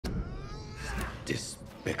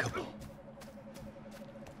Despicable.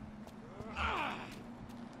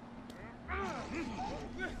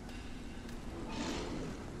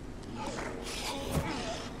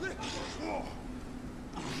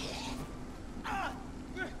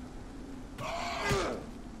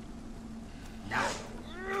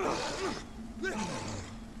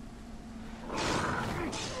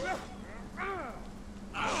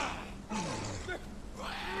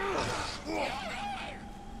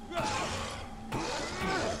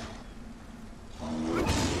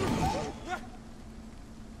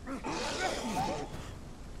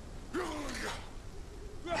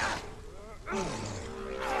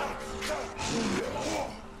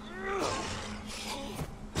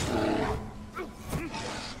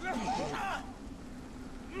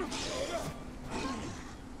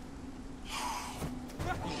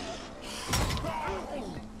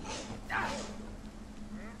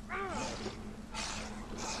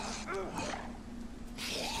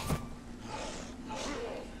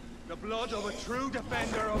 The blood of a true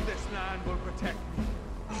defender of this land will protect me.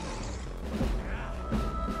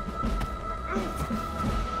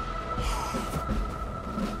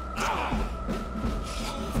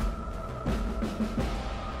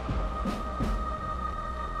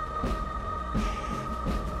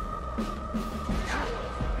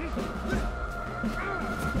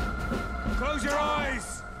 Close your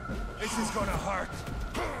eyes! This is gonna hurt.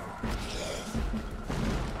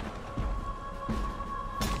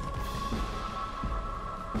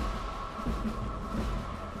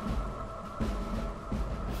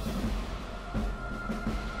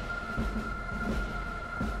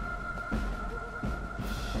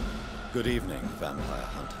 Good evening, vampire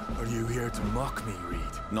hunter. Are you here to mock me, Reid?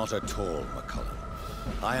 Not at all, McCullum.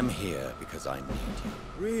 I am here because I need you.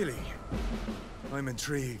 Really? I'm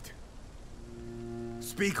intrigued.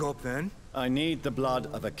 Speak up, then. I need the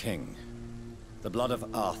blood of a king. The blood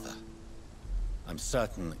of Arthur. I'm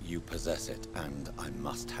certain you possess it, and I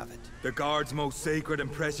must have it. The Guard's most sacred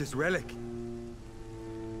and precious relic.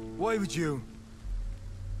 Why would you...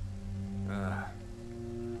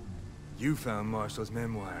 You found Marshall's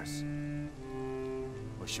memoirs.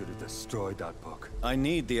 I should have destroyed that book. I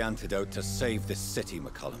need the antidote to save this city,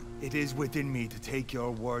 McCullum. It is within me to take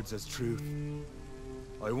your words as truth.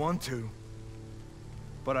 I want to,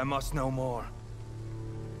 but I must know more.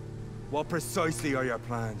 What precisely are your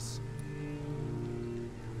plans?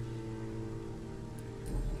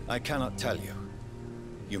 I cannot tell you.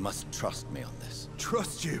 You must trust me on this.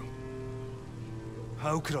 Trust you?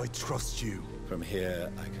 How could I trust you? From here,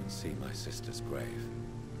 I can see my sister's grave.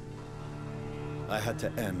 I had to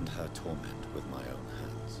end her torment with my own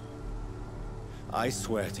hands. I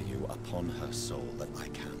swear to you upon her soul that I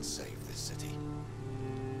can save this city.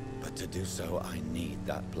 But to do so, I need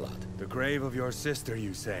that blood. The grave of your sister,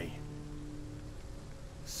 you say?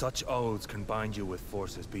 Such oaths can bind you with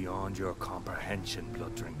forces beyond your comprehension,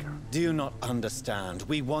 Blood Drinker. Do you not understand?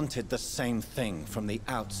 We wanted the same thing from the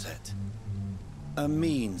outset. A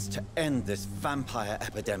means to end this vampire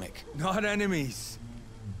epidemic. Not enemies.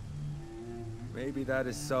 Maybe that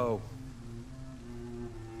is so.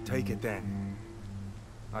 Take it then.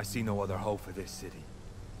 I see no other hope for this city.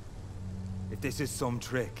 If this is some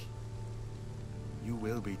trick, you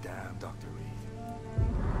will be damned, Dr. Reid.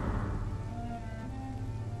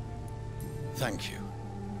 Thank you.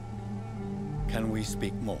 Can we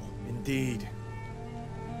speak more? Indeed.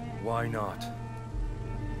 Why not?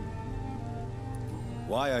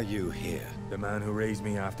 Why are you here? The man who raised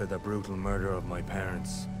me after the brutal murder of my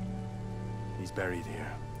parents. He's buried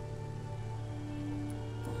here.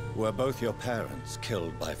 Were both your parents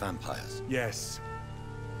killed by vampires? Yes.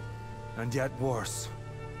 And yet worse.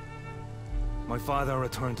 My father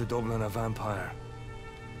returned to Dublin a vampire,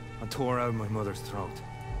 and tore out my mother's throat.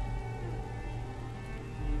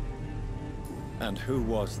 And who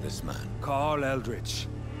was this man? Carl Eldritch.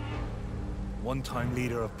 One-time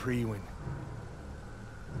leader of Prewin.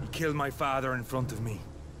 He killed my father in front of me.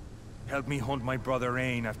 Helped me hunt my brother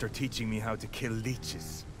Ain after teaching me how to kill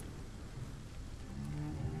leeches.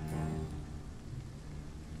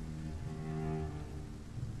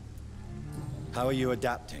 How are you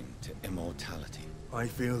adapting to immortality? I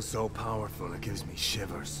feel so powerful it gives me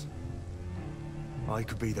shivers. I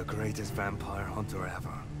could be the greatest vampire hunter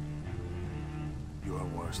ever. Your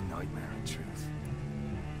worst nightmare, in truth.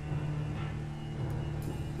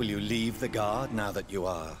 Will you leave the Guard now that you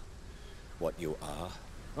are what you are?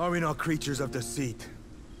 Are we not creatures of deceit?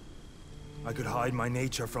 I could hide my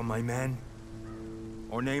nature from my men,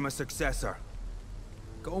 or name a successor.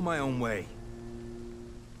 Go my own way.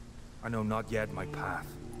 I know not yet my path.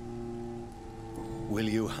 Will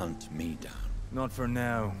you hunt me down? Not for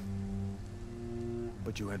now.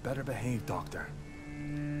 But you had better behave, Doctor,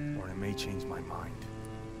 or I may change my mind.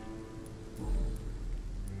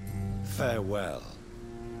 Farewell,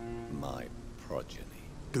 my progeny.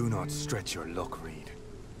 Do not stretch your luck, Reid.